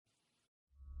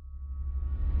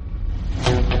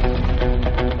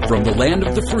From the land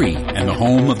of the free and the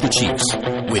home of the Chiefs,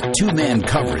 with two-man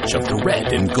coverage of the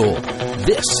red and gold,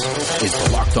 this is the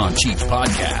Locked On Chiefs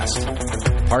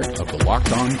podcast, part of the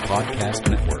Locked On Podcast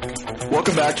Network.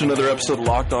 Welcome back to another episode of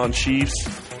Locked On Chiefs.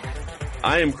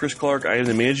 I am Chris Clark. I am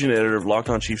the managing editor of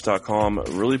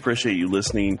LockedOnChiefs.com. Really appreciate you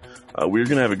listening. We're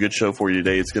going to have a good show for you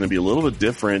today. It's going to be a little bit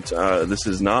different. This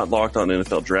is not Locked On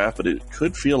NFL Draft, but it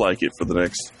could feel like it for the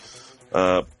next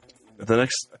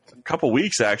couple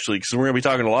weeks, actually, because we're going to be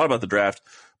talking a lot about the draft.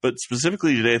 But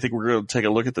specifically today, I think we're going to take a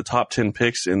look at the top 10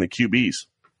 picks in the QBs.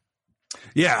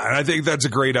 Yeah, and I think that's a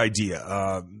great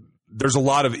idea. There's a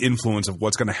lot of influence of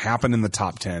what's going to happen in the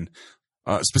top 10.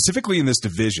 Specifically in this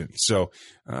division. So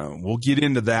we'll get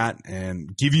into that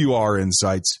and give you our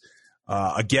insights.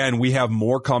 Again, we have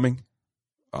more coming,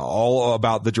 all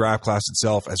about the draft class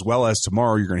itself, as well as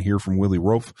tomorrow you're going to hear from Willie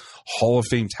Roaf, Hall of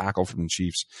Fame tackle from the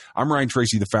Chiefs. I'm Ryan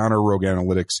Tracy, the founder of Rogue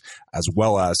Analytics, as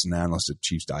well as an analyst at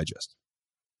Chiefs Digest.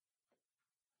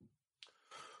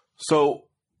 So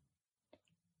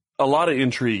a lot of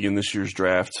intrigue in this year's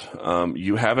draft.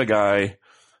 You have a guy,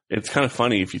 it's kind of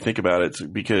funny if you think about it,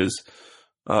 because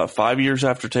 5 years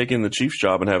after taking the Chiefs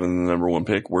job and having the number one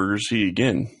pick, where is he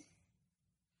again?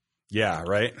 Yeah,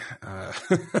 right.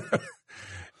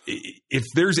 If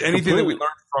there's anything that we learned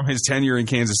from his tenure in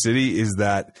Kansas City is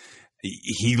that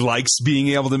he likes being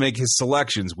able to make his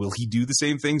selections. Will he do the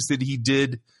same things that he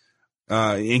did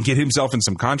and get himself in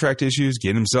some contract issues,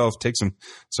 take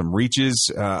some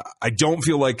reaches? I don't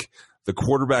feel like the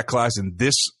quarterback class in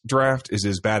this draft is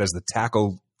as bad as the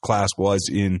tackle class was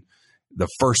in the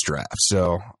first draft.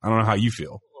 So I don't know how you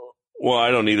feel. Well, I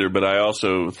don't either, but I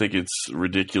also think it's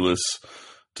ridiculous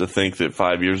to think that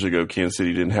 5 years ago, Kansas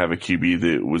City didn't have a QB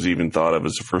that was even thought of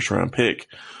as a first round pick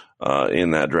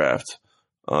in that draft.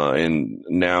 And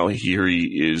now here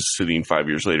he is sitting 5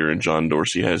 years later, and John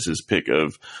Dorsey has his pick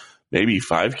of maybe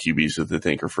 5 QBs that they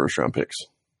think are first round picks.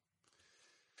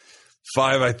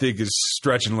 5, I think, is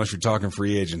stretching unless you're talking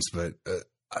free agents, but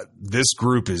this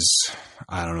group is,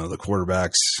 I don't know, the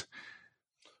quarterbacks.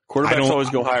 Quarterbacks always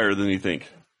go higher than you think.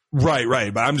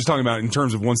 Right. But I'm just talking about in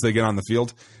terms of once they get on the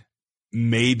field,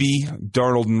 maybe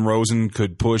Darnold and Rosen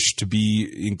could push to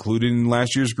be included in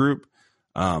last year's group.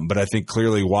 But I think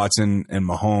clearly Watson and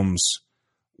Mahomes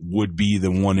would be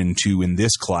the 1 and 2 in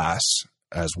this class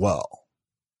as well.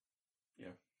 Yeah.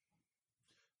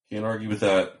 Can't argue with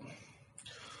that.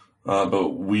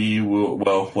 But we will.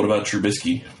 Well, what about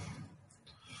Trubisky?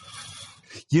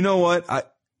 You know what?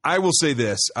 I will say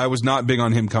this. I was not big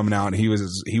on him coming out. He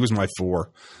was my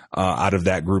 4 out of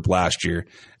that group last year.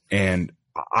 And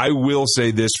I will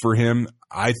say this for him.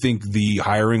 I think the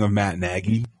hiring of Matt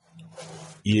Nagy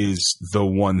is the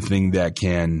one thing that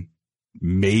can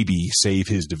maybe save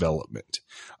his development.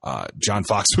 John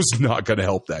Fox was not going to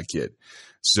help that kid.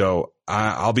 So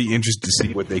I'll be interested to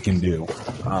see what they can do.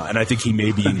 And I think he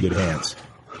may be in good hands.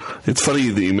 It's funny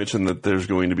that you mentioned that there's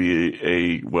going to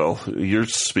be well, you're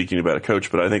speaking about a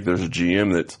coach, but I think there's a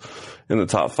GM that's in the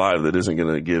top 5 that isn't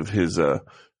going to give his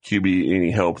QB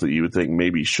any help that you would think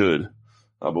maybe should.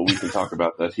 But we can talk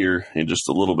about that here in just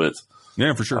a little bit.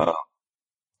 Yeah, for sure.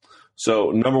 So,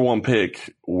 number 1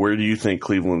 pick, where do you think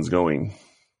Cleveland's going?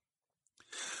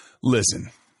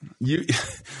 Listen, you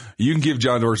can give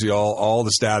John Dorsey all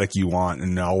the static you want,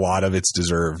 and a lot of it's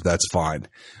deserved. That's fine.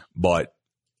 But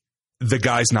the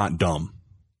guy's not dumb.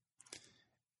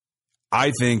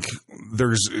 I think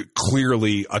there's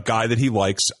clearly a guy that he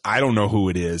likes. I don't know who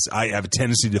it is. I have a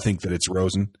tendency to think that it's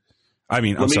Rosen. Let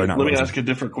me ask a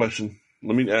different question.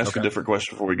 Let me ask a different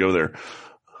question before we go there.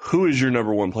 Who is your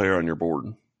number 1 player on your board?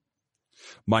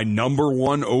 My number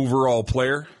 1 overall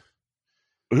player?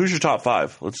 Who's your top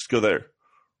 5? Let's go there.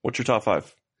 What's your top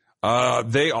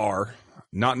 5? They are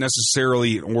not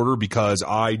necessarily in order because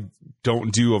I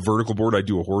don't do a vertical board. I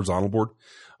do a horizontal board.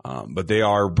 But they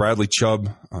are Bradley Chubb,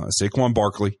 Saquon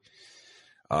Barkley,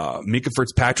 Mika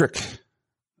Fitzpatrick,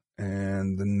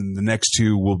 and then the next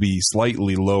 2 will be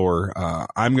slightly lower.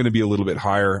 I'm going to be a little bit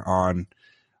higher on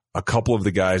a couple of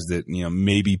the guys that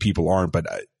maybe people aren't, but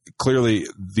clearly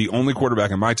the only quarterback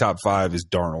in my top 5 is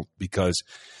Darnold because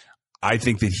I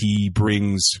think that he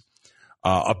brings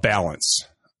a balance.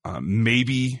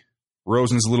 Maybe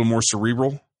Rosen's a little more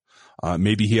cerebral.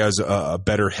 Maybe he has a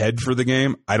better head for the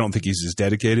game. I don't think he's as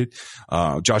dedicated.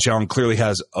 Josh Allen clearly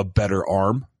has a better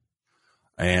arm.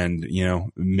 And,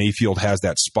 Mayfield has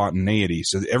that spontaneity.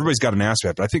 So everybody's got an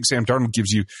aspect. But I think Sam Darnold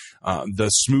gives you the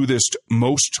smoothest,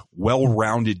 most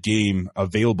well-rounded game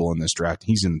available in this draft.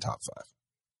 He's in the top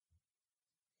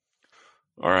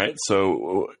 5. All right.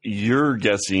 So you're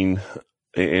guessing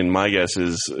And my guess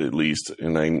is at least,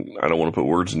 and I don't want to put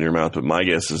words in your mouth, but my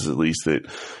guess is at least that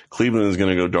Cleveland is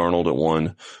going to go Darnold at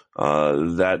 1.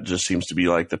 That just seems to be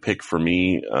like the pick for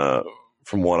me,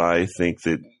 from what I think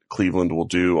that Cleveland will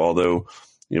do. Although,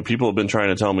 people have been trying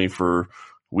to tell me for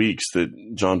weeks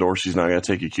that John Dorsey's not going to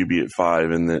take a QB at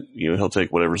 5 and that, he'll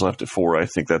take whatever's left at 4. I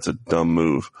think that's a dumb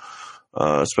move,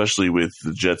 especially with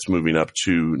the Jets moving up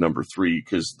to number 3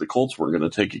 because the Colts weren't going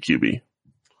to take a QB.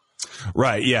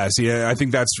 Right. Yeah. See, I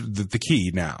think that's the key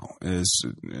now is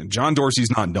John Dorsey's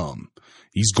not dumb.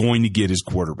 He's going to get his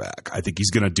quarterback. I think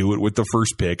he's going to do it with the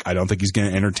first pick. I don't think he's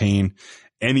going to entertain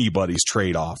anybody's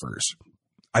trade offers.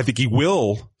 I think he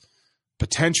will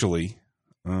potentially.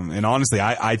 And honestly,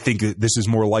 I think that this is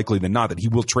more likely than not that he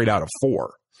will trade out of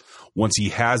 4 once he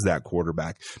has that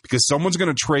quarterback because someone's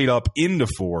going to trade up into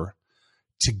 4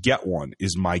 to get one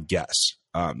is my guess.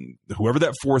 Whoever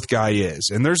that 4th guy is.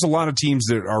 And there's a lot of teams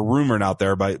that are rumored out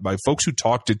there by folks who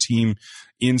talk to team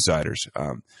insiders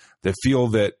that feel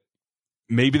that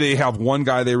maybe they have one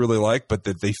guy they really like, but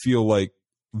that they feel like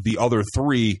the other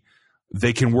 3,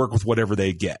 they can work with whatever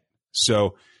they get.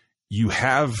 So you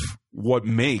have what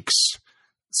makes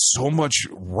so much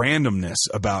randomness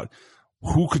about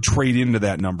who could trade into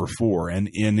that number 4. And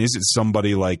is it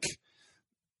somebody like,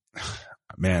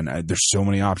 man, there's so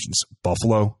many options.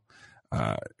 Buffalo.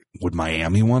 Would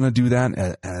Miami want to do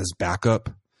that as backup?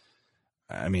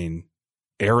 I mean,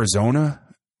 Arizona,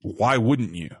 why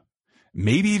wouldn't you?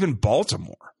 Maybe even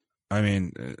Baltimore. I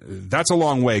mean, that's a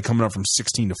long way coming up from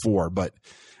 16 to 4, but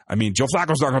I mean, Joe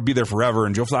Flacco's not going to be there forever,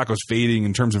 and Joe Flacco's fading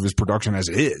in terms of his production as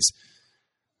it is.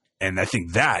 And I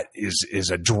think that is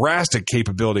a drastic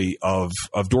capability of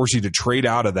Dorsey to trade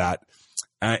out of that.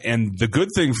 And the good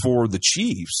thing for the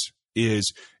Chiefs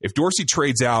is if Dorsey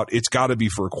trades out, it's got to be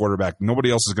for a quarterback. Nobody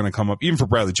else is going to come up. Even for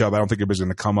Bradley Chubb, I don't think anybody's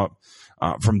going to come up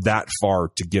from that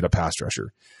far to get a pass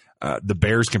rusher. The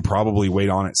Bears can probably wait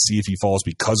on it, see if he falls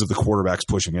because of the quarterbacks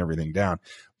pushing everything down.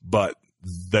 But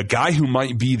the guy who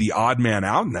might be the odd man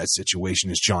out in that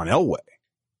situation is John Elway,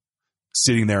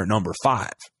 sitting there at number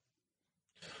 5.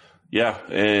 Yeah,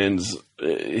 and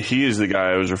he is the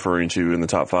guy I was referring to in the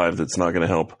top 5 that's not going to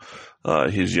help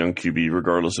his young QB,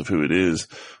 regardless of who it is.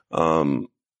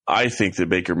 I think that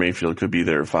Baker Mayfield could be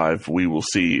there at 5. We will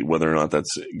see whether or not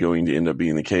that's going to end up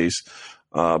being the case.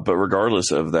 But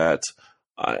regardless of that,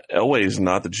 Elway is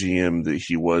not the GM that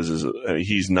he was.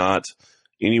 He's not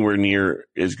anywhere near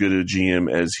as good a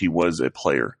GM as he was a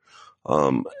player.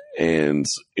 And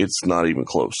it's not even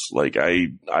close. Like I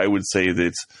would say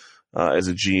that as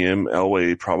a GM,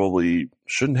 Elway probably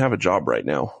shouldn't have a job right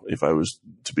now, if I was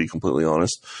to be completely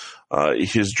honest.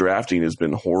 His drafting has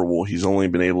been horrible. He's only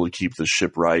been able to keep the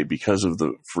ship right because of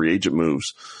the free agent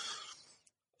moves.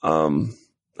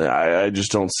 I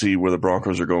just don't see where the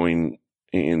Broncos are going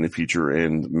in the future,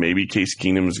 and maybe Case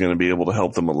Keenum is going to be able to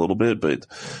help them a little bit, but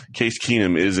Case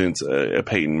Keenum isn't a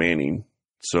Peyton Manning.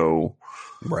 So,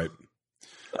 right.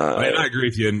 I agree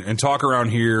with you. And talk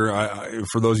around here,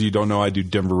 for those of you who don't know, I do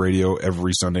Denver radio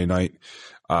every Sunday night.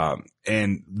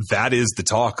 And that is the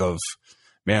talk of,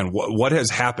 man, what has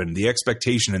happened, the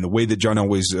expectation and the way that John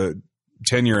Elway's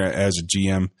tenure as a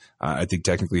GM, I think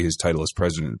technically his title is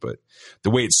president, but the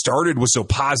way it started was so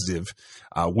positive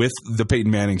with the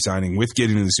Peyton Manning signing, with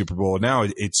getting to the Super Bowl. And now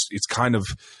it's kind of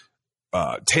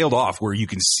tailed off where you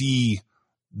can see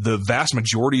the vast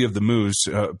majority of the moves,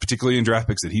 particularly in draft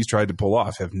picks that he's tried to pull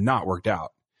off, have not worked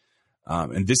out.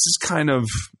 And this is kind of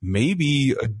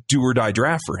maybe a do or die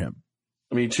draft for him.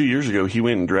 I mean, 2 years ago, he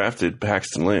went and drafted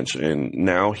Paxton Lynch, and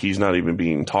now he's not even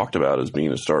being talked about as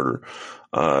being a starter.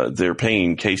 They're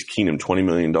paying Case Keenum $20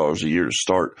 million a year to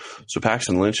start. So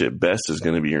Paxton Lynch at best is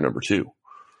going to be your number 2.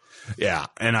 Yeah,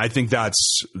 and I think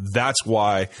that's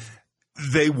why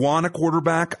they want a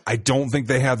quarterback. I don't think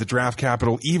they have the draft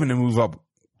capital even to move up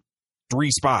 3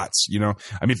 spots. I mean,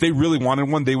 if they really wanted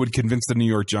one, they would convince the New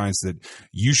York Giants that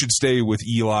you should stay with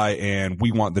Eli and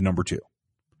we want the number 2.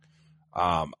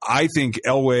 I think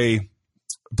Elway,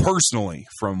 personally,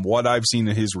 from what I've seen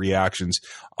in his reactions,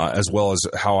 as well as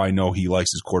how I know he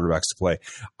likes his quarterbacks to play,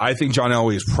 I think John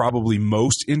Elway is probably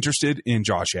most interested in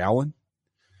Josh Allen,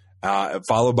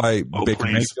 followed by Baker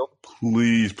Mayfield.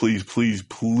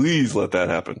 Please let that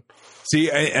happen. See,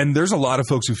 and there's a lot of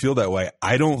folks who feel that way.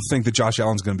 I don't think that Josh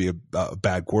Allen's going to be a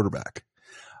bad quarterback.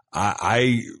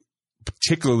 I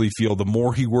particularly feel the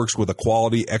more he works with a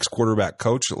quality ex-quarterback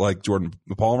coach like Jordan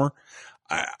Palmer,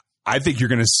 I think you're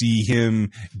going to see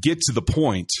him get to the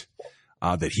point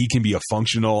that he can be a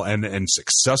functional and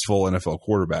successful NFL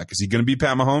quarterback. Is he going to be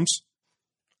Pat Mahomes?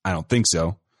 I don't think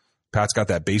so. Pat's got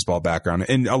that baseball background.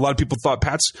 And a lot of people thought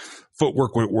Pat's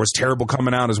footwork was terrible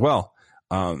coming out as well.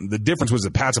 The difference was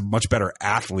that Pat's a much better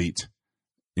athlete,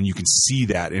 and you can see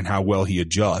that in how well he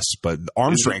adjusts. But the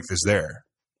arm strength is there.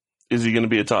 Is he going to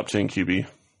be a top 10 QB?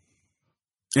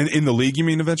 In the league, you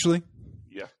mean, eventually?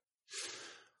 Yeah.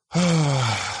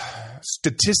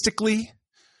 Statistically,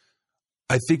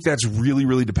 I think that's really,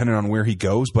 really dependent on where he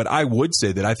goes. But I would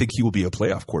say that I think he will be a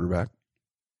playoff quarterback.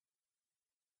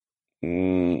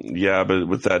 Yeah, but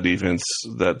with that defense,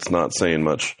 that's not saying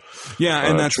much. Yeah,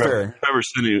 and that's fair.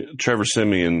 Trevor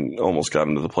Siemian almost got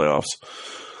into the playoffs.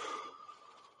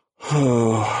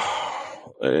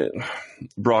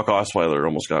 Brock Osweiler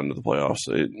almost got into the playoffs.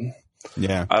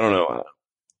 I don't know.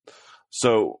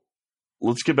 So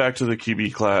let's get back to the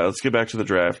QB class. Let's get back to the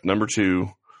draft. Number 2,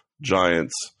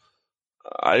 Giants.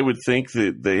 I would think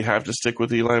that they have to stick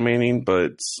with Eli Manning,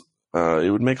 but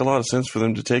it would make a lot of sense for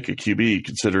them to take a QB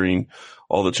considering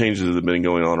all the changes that have been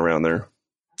going on around there.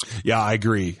 Yeah, I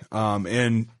agree.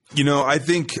 And, I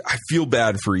feel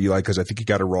bad for Eli because I think he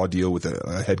got a raw deal with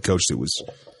a head coach that was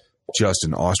just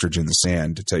an ostrich in the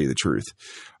sand, to tell you the truth.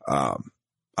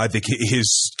 I think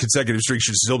his consecutive streak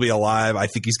should still be alive. I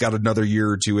think he's got another year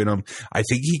or two in him. I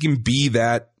think he can be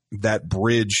that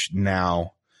bridge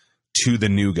now to the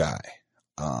new guy.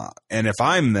 And if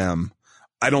I'm them,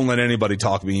 I don't let anybody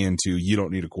talk me into you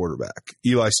don't need a quarterback.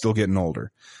 Eli's still getting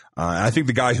older. And I think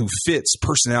the guy who fits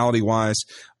personality-wise,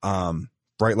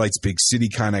 bright lights, big city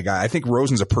kind of guy, I think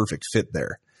Rosen's a perfect fit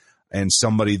there. And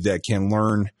somebody that can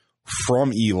learn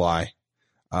from Eli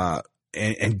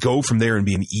and go from there and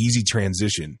be an easy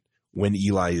transition when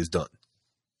Eli is done.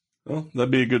 Well,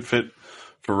 that'd be a good fit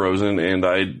for Rosen, and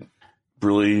I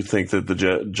really think that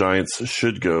the Giants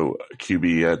should go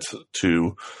QB at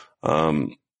 2.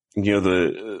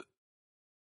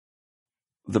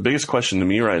 The biggest question to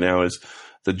me right now is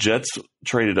the Jets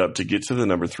traded up to get to the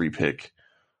number 3 pick.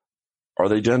 Are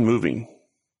they done moving?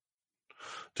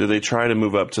 Do they try to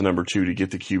move up to number 2 to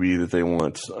get the QB that they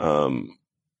want,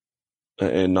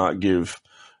 and not give?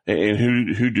 And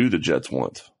who do the Jets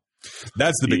want?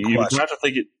 That's the big question.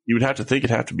 You would have to think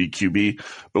it'd have to be QB,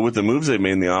 but with the moves they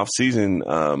made in the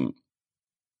offseason,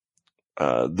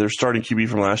 their starting QB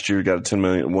from last year got a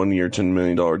 $1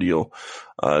 million deal.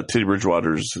 Teddy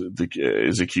Bridgewater is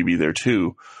a QB there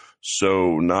too,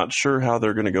 so not sure how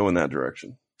they're going to go in that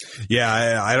direction.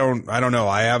 Yeah, I don't know.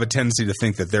 I have a tendency to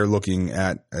think that they're looking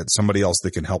at somebody else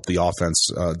that can help the offense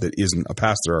that isn't a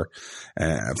pass thrower.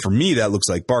 For me, that looks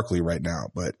like Barkley right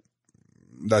now, but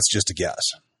that's just a guess.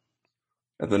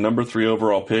 At the number 3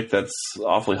 overall pick, that's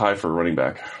awfully high for a running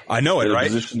back. I know it, right?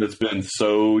 A position that's been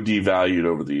so devalued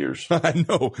over the years. I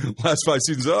know. Last 5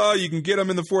 seasons, you can get them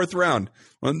in the 4th round.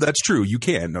 Well, that's true. You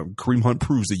can. Kareem Hunt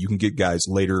proves that you can get guys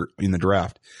later in the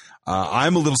draft.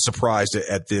 I'm a little surprised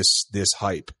at this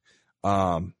hype.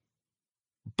 But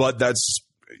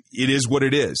it is what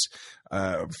it is.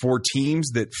 For teams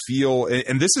that feel,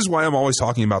 and this is why I'm always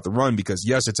talking about the run, because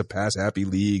yes, it's a pass happy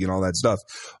league and all that stuff.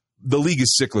 The league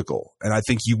is cyclical, and I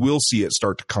think you will see it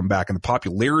start to come back. And the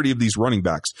popularity of these running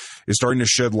backs is starting to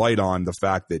shed light on the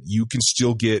fact that you can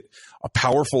still get a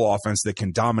powerful offense that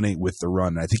can dominate with the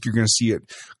run. And I think you're going to see it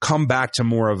come back to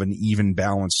more of an even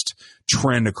balanced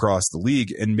trend across the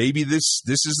league. And maybe this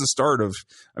is the start of,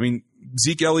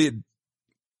 Zeke Elliott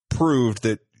proved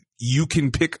that you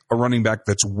can pick a running back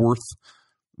that's worth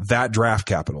that draft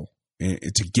capital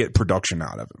to get production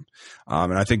out of him.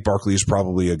 And I think Barkley is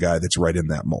probably a guy that's right in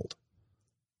that mold.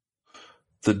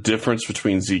 The difference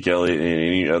between Zeke Elliott and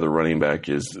any other running back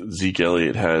is Zeke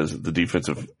Elliott has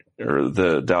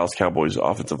the Dallas Cowboys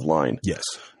offensive line. Yes.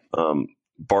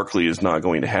 Barkley is not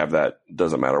going to have that.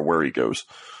 Doesn't matter where he goes.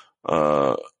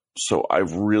 So I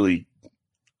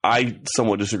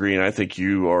somewhat disagree. And I think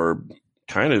you are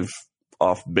kind of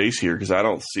off base here, because I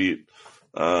don't see it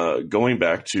going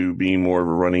back to being more of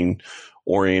a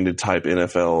running-oriented type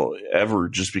NFL ever,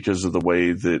 just because of the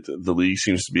way that the league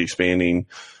seems to be expanding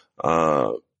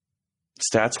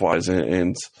stats-wise,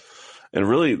 and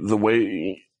really the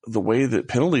way that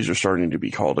penalties are starting to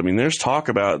be called. There's talk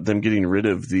about them getting rid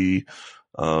of the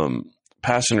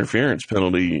pass interference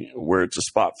penalty where it's a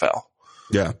spot foul.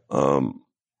 Yeah.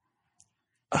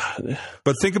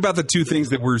 But think about the two things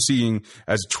that we're seeing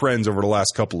as trends over the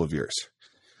last couple of years.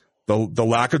 The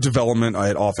lack of development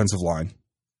at offensive line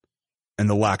and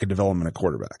the lack of development at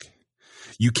quarterback.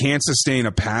 You can't sustain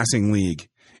a passing league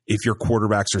if your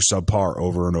quarterbacks are subpar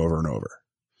over and over and over.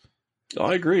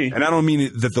 I agree. And I don't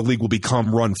mean that the league will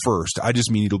become run first. I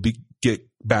just mean it'll get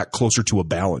back closer to a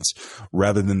balance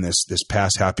rather than this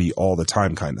pass happy all the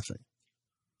time kind of thing.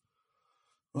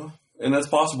 Well, and that's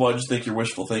possible. I just think you're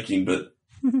wishful thinking, but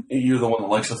you're the one that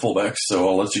likes the fullbacks, so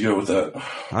I'll let you go with that.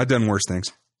 I've done worse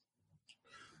things.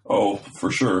 Oh,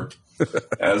 for sure.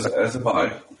 as a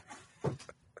bye.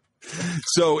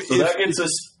 So that gets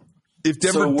us. If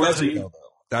Denver doesn't go,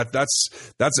 though,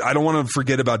 that's I don't want to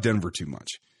forget about Denver too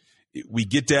much. We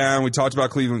get down. We talked about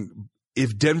Cleveland.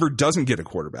 If Denver doesn't get a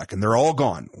quarterback and they're all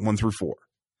gone 1 through 4,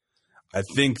 I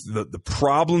think the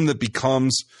problem that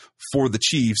becomes for the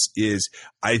Chiefs is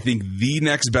I think the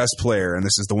next best player, and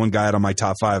this is the one guy out of my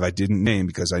top 5 I didn't name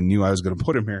because I knew I was going to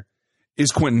put him here,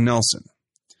 is Quentin Nelson.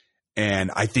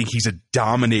 And I think he's a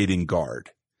dominating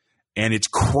guard. And it's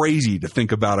crazy to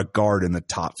think about a guard in the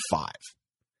top 5.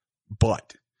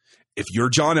 But if you're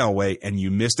John Elway and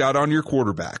you missed out on your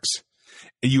quarterbacks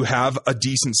and you have a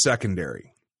decent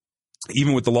secondary,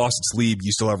 even with the loss of Sleeve,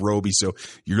 you still have Roby, so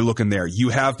you're looking there. You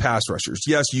have pass rushers.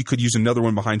 Yes, you could use another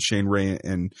one behind Shane Ray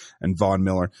and Von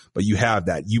Miller, but you have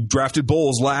that. You drafted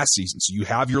Bowles last season, so you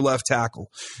have your left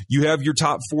tackle. You have your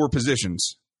top 4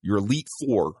 positions, your elite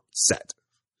 4 set.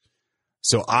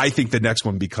 So I think the next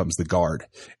one becomes the guard.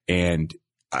 And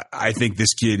I think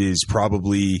this kid is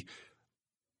probably,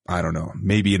 I don't know,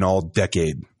 maybe an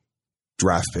all-decade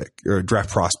draft pick or draft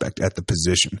prospect at the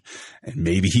position. And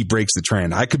maybe he breaks the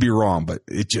trend. I could be wrong, but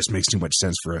it just makes too much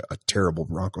sense for a terrible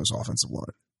Broncos offensive line.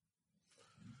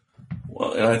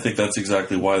 Well, and I think that's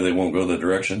exactly why they won't go that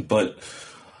direction. But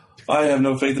I have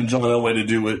no faith in John Elway to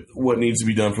do what needs to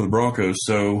be done for the Broncos.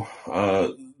 So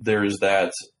there is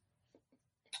that.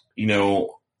 You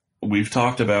know, we've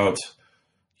talked about,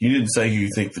 you didn't say you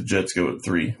think the Jets go at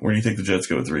 3. Where do you think the Jets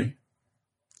go at 3?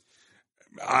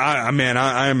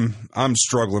 I'm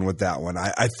struggling with that one.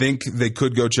 I think they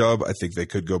could go Chubb. I think they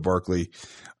could go Barkley.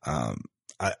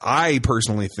 I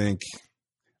personally think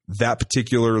that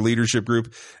particular leadership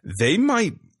group, they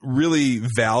might really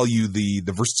value the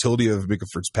versatility of Micah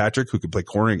Fitzpatrick, who can play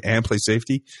corner and play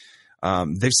safety.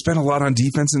 They've spent a lot on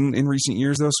defense in recent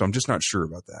years, though, so I'm just not sure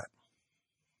about that.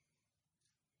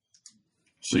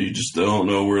 So you just don't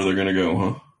know where they're going to go,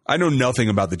 huh? I know nothing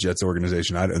about the Jets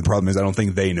organization. The problem is I don't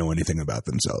think they know anything about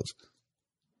themselves.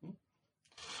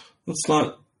 It's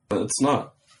not.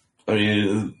 I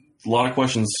mean, a lot of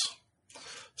questions.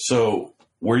 So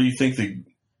where do you think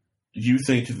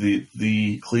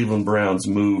the Cleveland Browns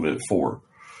move at 4?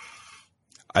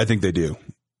 I think they do.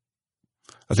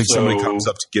 I think somebody comes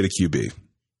up to get a QB.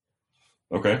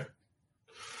 Okay.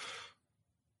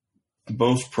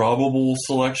 Most probable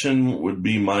selection would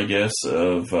be my guess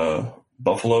of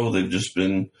Buffalo. They've just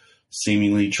been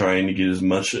seemingly trying to get as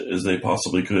much as they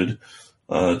possibly could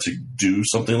to do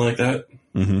something like that.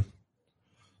 Mm-hmm.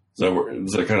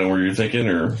 Is that kind of where you're thinking?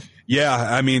 Or yeah,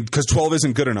 I mean, because 12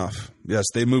 isn't good enough. Yes,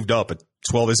 they moved up, but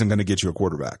 12 isn't going to get you a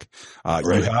quarterback. Right.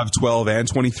 You have 12 and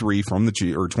 23 from the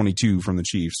Chiefs, or 22 from the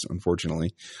Chiefs,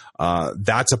 unfortunately.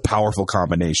 That's a powerful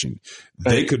combination.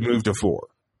 They could move to 4.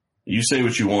 You say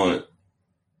what you want.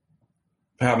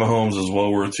 Pat Mahomes is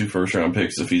well worth 2 first-round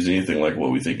picks if he's anything like what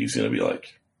we think he's going to be like.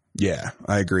 Yeah,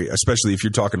 I agree, especially if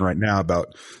you're talking right now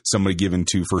about somebody giving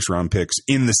 2 first-round picks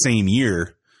in the same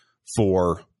year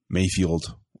for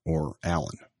Mayfield or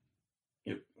Allen.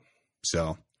 Yep.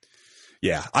 So,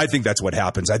 yeah, I think that's what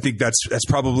happens. I think that's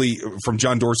probably, from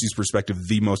John Dorsey's perspective,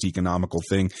 the most economical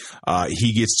thing.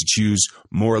 He gets to choose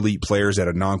more elite players at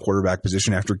a non-quarterback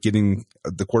position after getting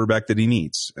the quarterback that he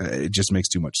needs. It just makes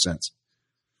too much sense.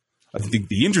 I think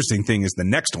the interesting thing is the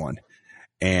next one.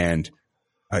 And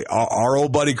our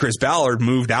old buddy Chris Ballard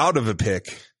moved out of a pick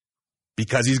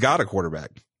because he's got a quarterback.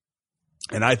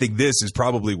 And I think this is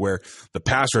probably where the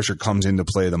pass rusher comes into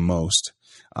play the most.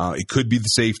 It could be the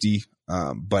safety,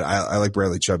 but I like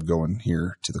Bradley Chubb going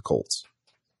here to the Colts.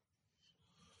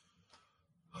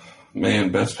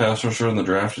 Man, best pass rusher in the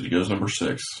draft, he goes number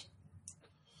 6.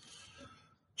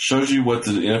 Shows you what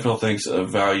the NFL thinks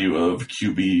of value of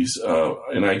QBs,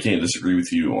 and I can't disagree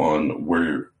with you on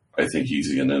where I think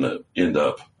he's going to end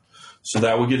up. So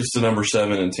that will get us to number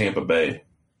 7 in Tampa Bay.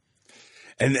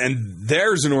 And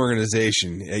there's an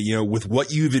organization, with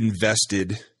what you've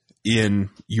invested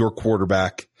in your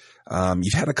quarterback.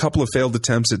 You've had a couple of failed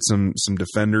attempts at some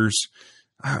defenders,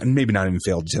 and maybe not even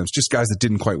failed attempts, just guys that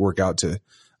didn't quite work out to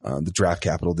the draft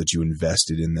capital that you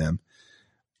invested in them.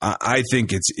 I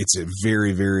think it's a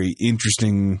very, very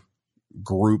interesting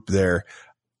group there.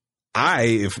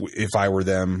 If I were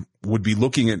them, would be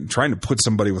looking at trying to put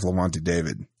somebody with Lavonte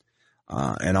David.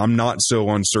 And I'm not so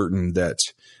uncertain that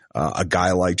a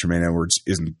guy like Tremaine Edwards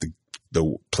isn't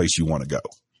the place you want to go.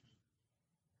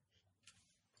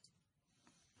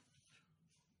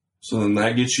 So then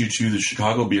that gets you to the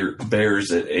Chicago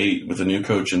Bears at 8 with a new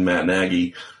coach and Matt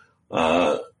Nagy.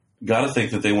 Got to think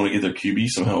that they want to get their QB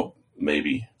some help,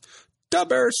 maybe. The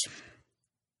Bears.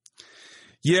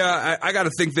 Yeah, I got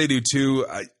to think they do too.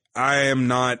 I am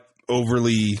not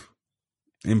overly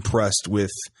impressed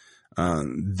with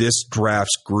this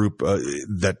draft's group,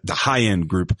 the high end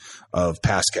group of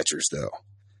pass catchers, though.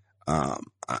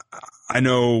 I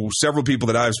know several people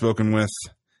that I've spoken with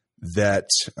that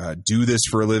do this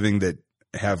for a living that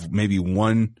have maybe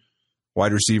one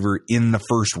wide receiver in the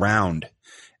first round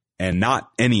and not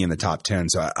any in the top 10.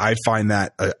 So I find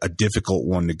that a difficult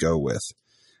one to go with.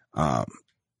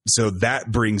 So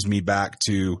that brings me back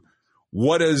to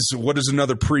what is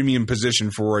another premium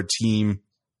position for a team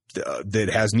that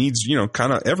has needs,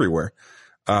 kind of everywhere.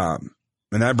 And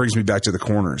that brings me back to the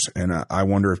corners. And I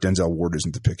wonder if Denzel Ward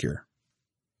isn't the pick here.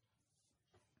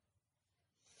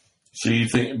 So do you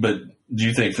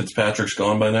think Fitzpatrick's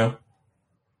gone by now?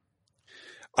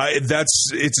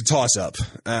 It's a toss up.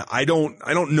 I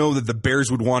don't know that the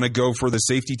Bears would want to go for the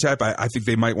safety type. I think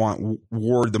they might want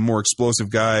Ward, the more explosive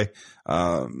guy,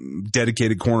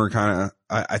 dedicated corner kind of.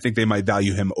 I think they might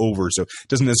value him over. So it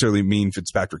doesn't necessarily mean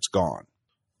Fitzpatrick's gone.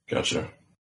 Gotcha.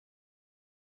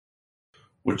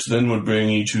 Which then would bring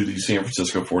you to the San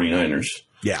Francisco 49ers.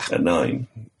 Yeah. At 9.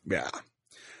 Yeah.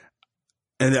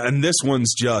 And this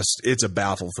one's it's a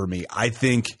baffle for me. I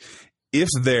think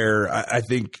I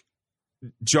think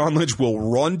John Lynch will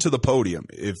run to the podium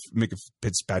if Micah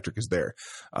Fitzpatrick is there.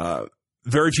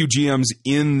 Very few GMs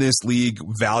in this league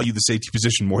value the safety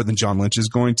position more than John Lynch is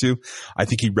going to. I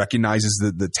think he recognizes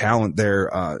the talent there,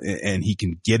 and he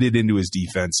can get it into his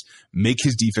defense, make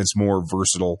his defense more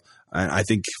versatile. And I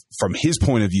think from his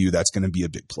point of view, that's going to be a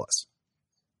big plus.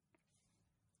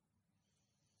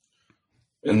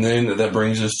 And then that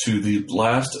brings us to the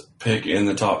last pick in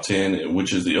the top 10,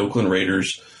 which is the Oakland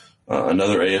Raiders,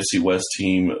 another AFC West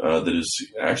team that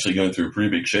is actually going through a pretty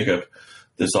big shakeup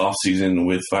this offseason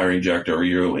with firing Jack Del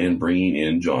Rio and bringing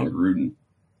in John Gruden.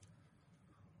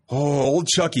 Oh, old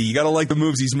Chucky. You got to like the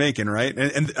moves he's making, right?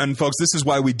 And folks, this is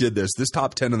why we did this. This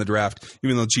top 10 in the draft,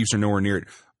 even though the Chiefs are nowhere near it,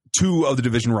 2 of the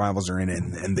division rivals are in it.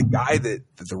 And the guy that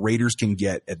the Raiders can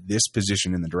get at this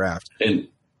position in the draft. And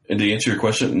to answer your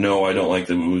question, no, I don't like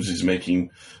the moves he's making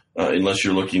unless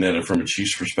you're looking at it from a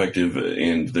Chiefs perspective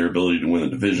and their ability to win the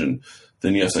division.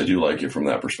 Then, yes, I do like it from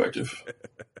that perspective.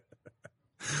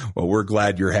 Well, we're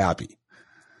glad you're happy.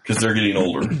 Because they're getting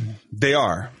older. They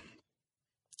are.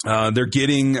 They're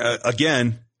getting,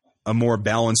 again, a more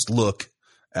balanced look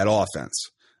at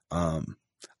offense. For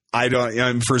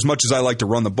as much as I like to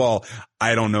run the ball,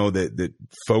 I don't know that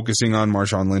focusing on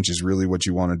Marshawn Lynch is really what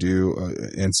you want to do.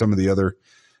 And some of the other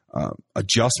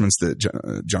adjustments that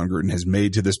John Gruden has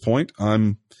made to this point,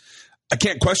 I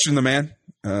can't question the man.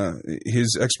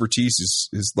 His expertise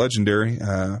is legendary.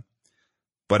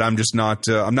 But I'm just not.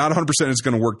 I'm not 100% it's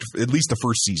going to work at least the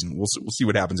first season. We'll see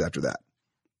what happens after that.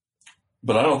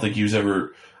 But I don't think he was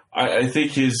ever. I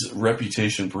think his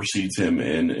reputation precedes him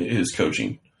in his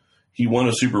coaching. He won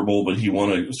a Super Bowl, but he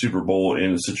won a Super Bowl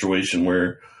in a situation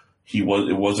where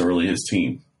it wasn't really his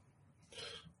team.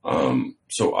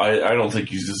 So I don't think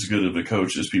he's as good of a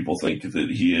coach as people think that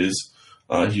he is.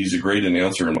 He's a great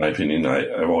announcer, in my opinion.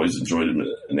 I've always enjoyed him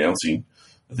announcing.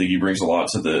 I think he brings a lot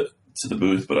to the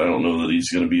booth, but I don't know that he's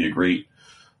going to be a great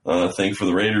thing for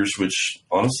the Raiders, which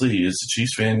honestly, as a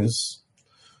Chiefs fan, is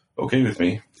okay with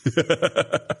me.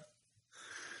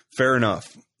 Fair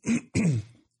enough.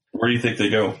 Where do you think they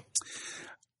go?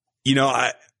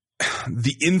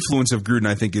 The influence of Gruden,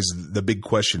 I think, is the big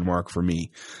question mark for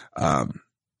me.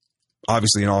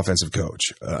 Obviously, an offensive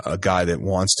coach, a guy that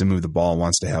wants to move the ball,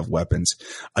 wants to have weapons.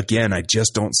 Again, I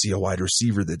just don't see a wide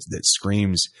receiver that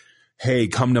screams, hey,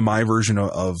 come to my version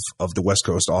of the West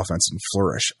Coast offense and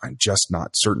flourish. I'm just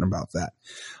not certain about that.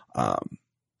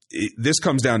 This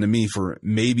comes down to me for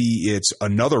maybe it's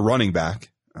another running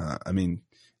back.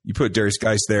 You put Darius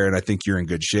Geis there, and I think you're in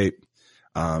good shape,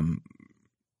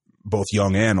 both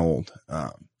young and old.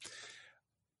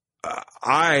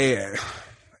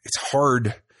 It's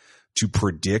hard to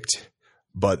predict,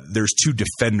 but there's 2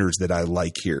 defenders that I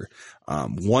like here.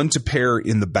 One to pair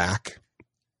in the back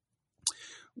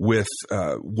with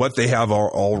what they have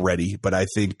already, but I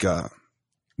think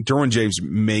Derwin James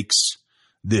makes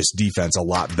this defense a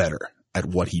lot better at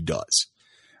what he does.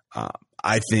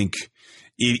 I think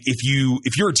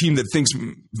if you're a team that thinks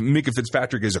Micah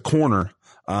Fitzpatrick is a corner,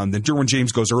 then Derwin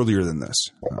James goes earlier than this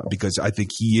because I think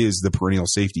he is the perennial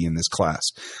safety in this class.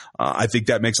 I think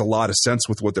that makes a lot of sense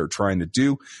with what they're trying to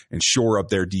do and shore up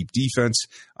their deep defense.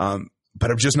 But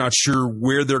I'm just not sure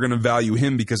where they're going to value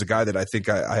him because a guy that I think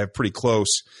I have pretty close.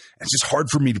 It's just hard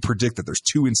for me to predict that there's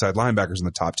 2 inside linebackers in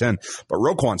the top 10. But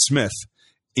Roquan Smith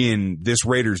in this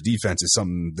Raiders defense is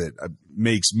something that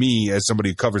makes me, as somebody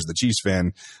who covers the Chiefs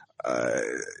fan,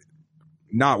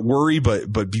 not worry,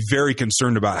 but be very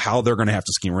concerned about how they're going to have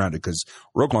to scheme around it, because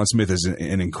Roquan Smith is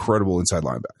an incredible inside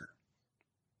linebacker.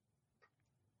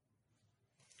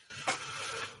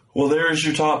 Well, there's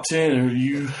your top 10. Are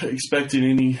you expecting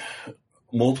any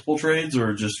multiple trades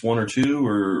or just one or two?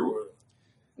 Or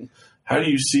how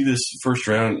do you see this first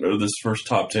round or this first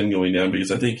top 10 going down? Because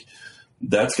I think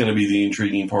that's going to be the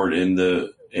intriguing part, and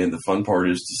the fun part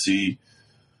is to see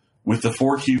with the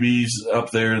 4 QBs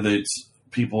up there that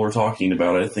people are talking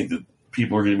about. I think that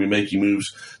people are going to be making moves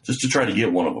just to try to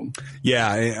get one of them. Yeah,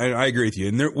 I agree with you.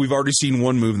 And we've already seen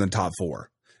one move in the top 4.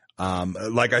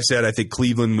 Like I said, I think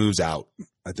Cleveland moves out.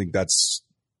 I think that's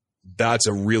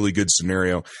a really good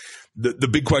scenario. The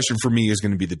big question for me is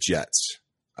going to be the Jets.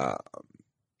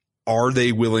 Are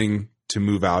they willing to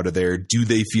move out of there? Do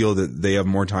they feel that they have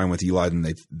more time with Eli than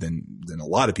a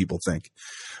lot of people think?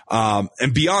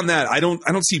 And beyond that, I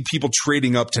don't see people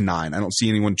trading up to 9. I don't see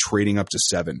anyone trading up to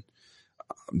 7.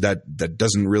 That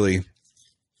doesn't really.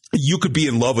 You could be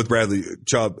in love with Bradley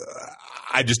Chubb.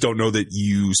 I just don't know that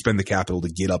you spend the capital to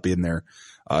get up in there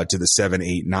to the 7,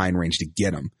 8, 9 range to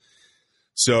get him.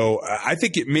 So I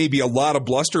think it may be a lot of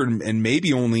bluster and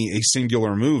maybe only a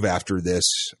singular move after this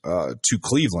to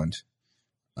Cleveland.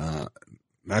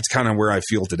 That's kind of where I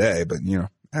feel today, but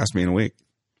ask me in a week.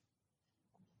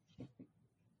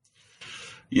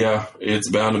 Yeah, it's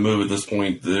bound to move at this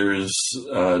point. There is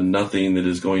nothing that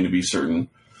is going to be certain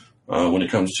when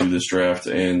it comes to this draft,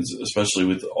 and especially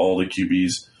with all the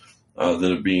QBs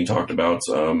that are being talked about.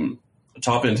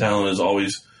 Top-end talent is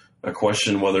always a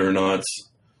question whether or not,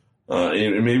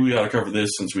 and maybe we ought to cover this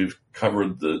since we've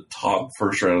covered the top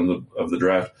first round of the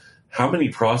draft. How many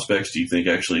prospects do you think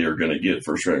actually are going to get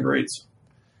first-round grades?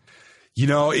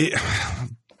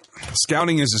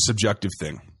 Scouting is a subjective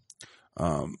thing.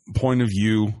 Point of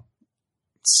view,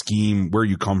 scheme, where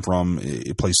you come from,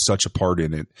 it plays such a part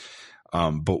in it.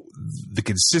 But the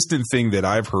consistent thing that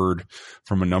I've heard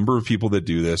from a number of people that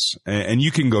do this, and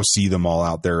you can go see them all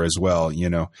out there as well,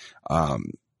 the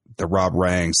Rob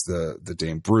Ranks, the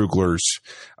Dane Bruglers,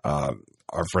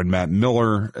 our friend Matt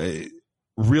Miller,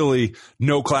 really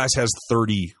no class has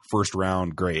 30 first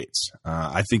round grades.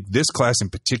 I think this class in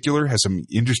particular has some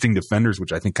interesting defenders,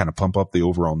 which I think kind of pump up the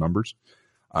overall numbers.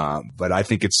 But I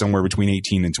think it's somewhere between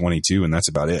 18 and 22, and that's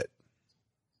about it.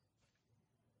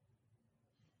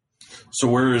 So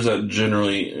where is that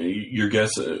generally your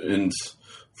guess? And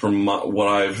from what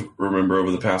I've remember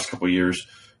over the past couple of years,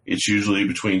 it's usually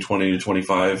between 20 to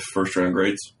 25 first round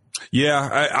grades.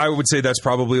 Yeah, I would say that's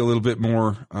probably a little bit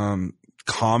more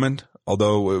common,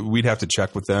 although we'd have to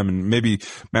check with them, and maybe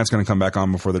Matt's going to come back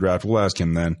on before the draft. We'll ask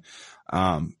him then.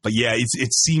 But yeah,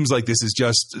 it seems like this is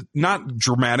just not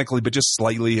dramatically, but just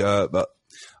slightly a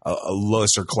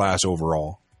lesser class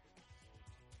overall.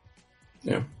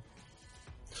 Yeah.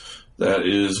 That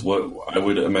is what I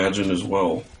would imagine as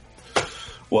well.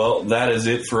 Well, that is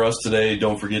it for us today.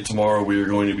 Don't forget, tomorrow we are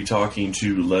going to be talking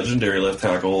to legendary left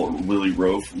tackle Willie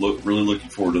Roaf. Really looking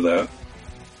forward to that.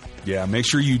 Yeah, make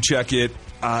sure you check it.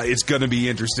 It's going to be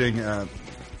interesting.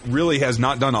 Really has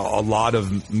not done a lot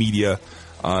of media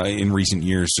in recent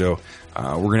years, so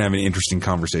we're going to have an interesting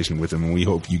conversation with him, and we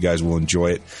hope you guys will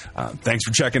enjoy it. Thanks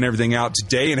for checking everything out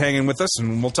today and hanging with us,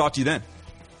 and we'll talk to you then.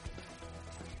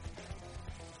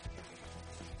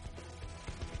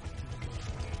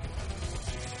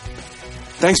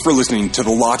 Thanks for listening to the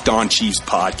Locked On Chiefs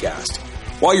podcast.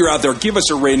 While you're out there, give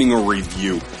us a rating or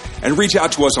review, and reach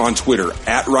out to us on Twitter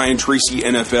at Ryan Tracy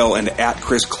NFL and at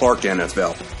Chris Clark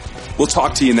NFL. We'll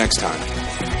talk to you next time.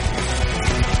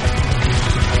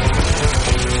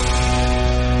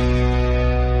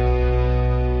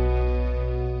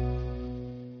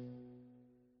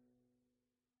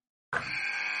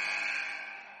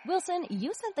 Wilson,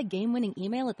 you sent the game-winning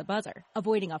email at the buzzer,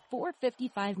 avoiding a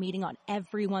 4:55 meeting on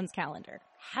everyone's calendar.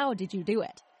 How did you do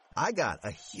it? I got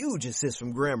a huge assist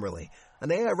from Grammarly,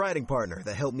 an AI writing partner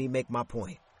that helped me make my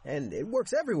point. And it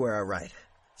works everywhere I write.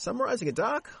 Summarizing a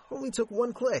doc only took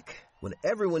one click. When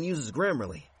everyone uses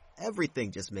Grammarly,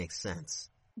 everything just makes sense.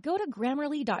 Go to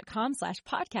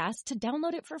Grammarly.com/podcast to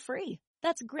download it for free.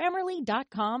 That's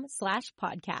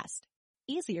Grammarly.com/podcast.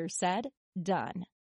 Easier said, done.